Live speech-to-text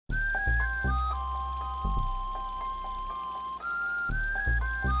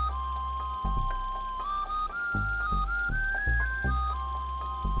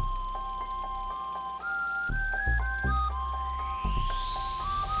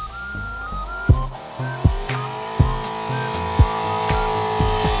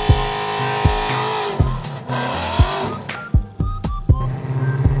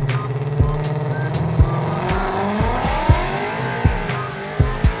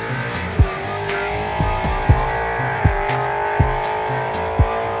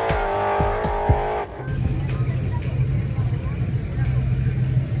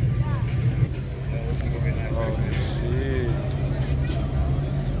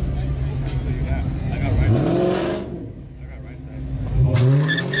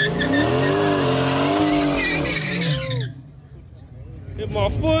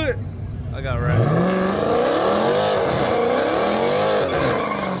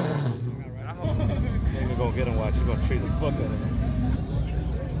Watch, he's gonna treat the fuck out of it.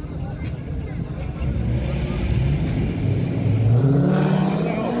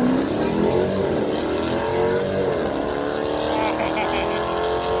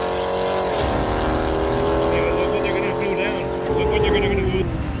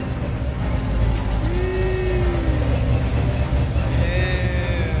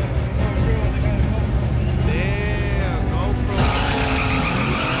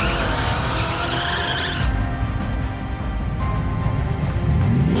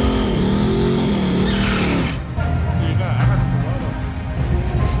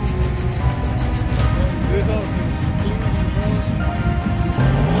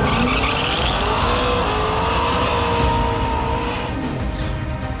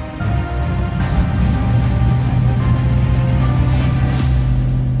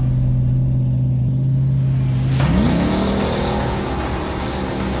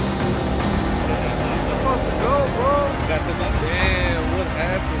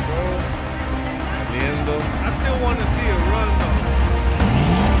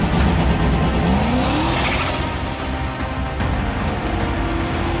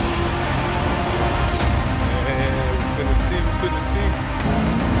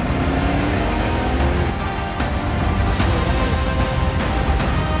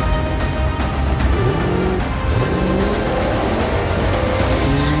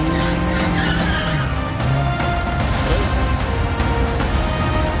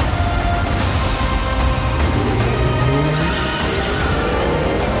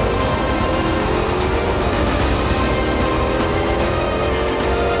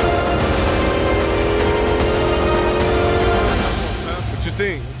 What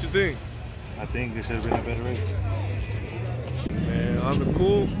you think? I think this should have been a better race. Man, on the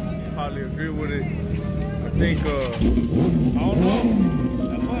cool, probably agree with it. I think, I don't know.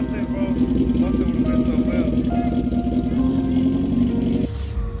 That Mustang, bro. Mustang would have been something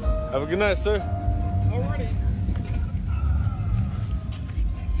else. Have a good night, sir. Alrighty.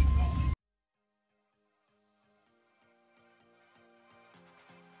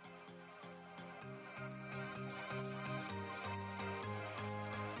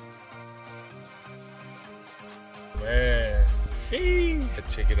 Man, sheesh.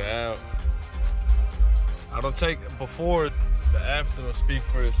 Check it out. I don't take before, the after will speak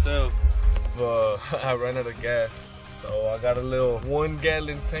for itself, but I ran out of gas. So I got a little 1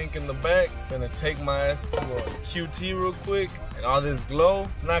 gallon tank in the back. Gonna take my ass to a QT real quick. And all this glow,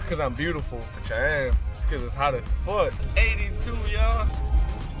 it's not cause I'm beautiful, which I am. It's cause it's hot as fuck. 82, y'all.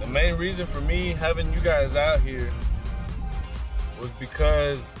 The main reason for me having you guys out here was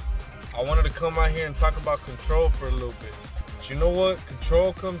because I wanted to come out here and talk about control for a little bit. But you know what?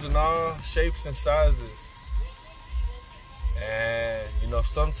 Control comes in all shapes and sizes. And you know,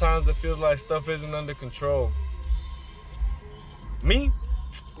 sometimes it feels like stuff isn't under control. Me,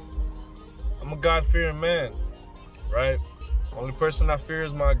 I'm a God-fearing man, right? Only person I fear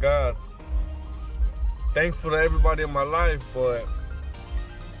is my God. Thankful to everybody in my life, but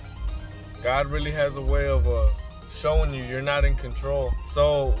God really has a way of showing you you're not in control.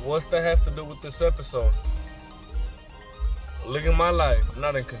 So what's that have to do with this episode? Look at my life. I'm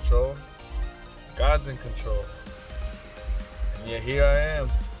not in control. God's in control. And yet here I am,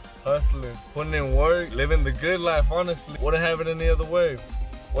 hustling, putting in work, living the good life, honestly. Wouldn't have it any other way.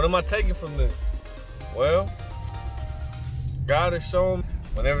 What am I taking from this? Well, God has shown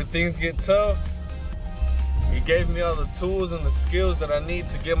whenever things get tough, He gave me all the tools and the skills that I need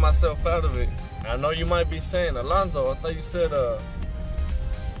to get myself out of it. I know you might be saying, Alonzo, I thought you said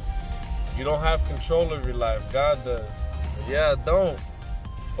you don't have control of your life. God does. But yeah, I don't.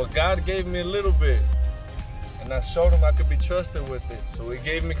 But God gave me a little bit. And I showed Him I could be trusted with it. So He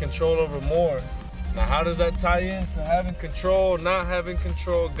gave me control over more. Now how does that tie into having control, not having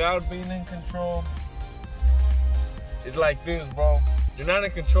control, God being in control? It's like this, bro. You're not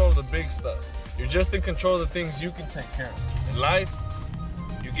in control of the big stuff. You're just in control of the things you can take care of. In life,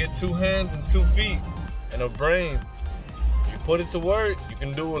 you get 2 hands and 2 feet and a brain. You put it to work, you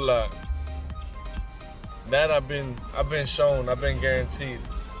can do a lot. That I've been shown, I've been guaranteed.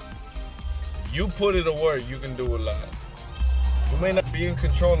 You put it to work, you can do a lot. You may not be in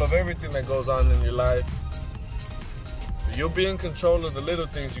control of everything that goes on in your life, but you'll be in control of the little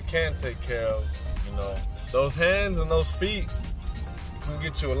things you can take care of. You know, those hands and those feet can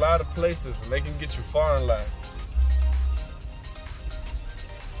get you a lot of places, and they can get you far in life.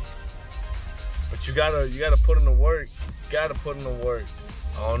 But you gotta put in the work. You gotta put in the work.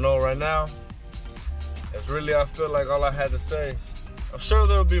 I don't know right now. That's really, I feel like, all I had to say. I'm sure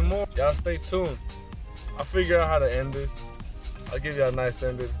there'll be more. Y'all stay tuned. I'll figure out how to end this. I'll give y'all a nice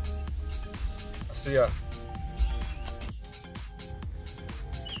ending. I'll see y'all.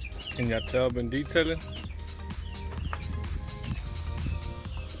 Can y'all tell I've been detailing?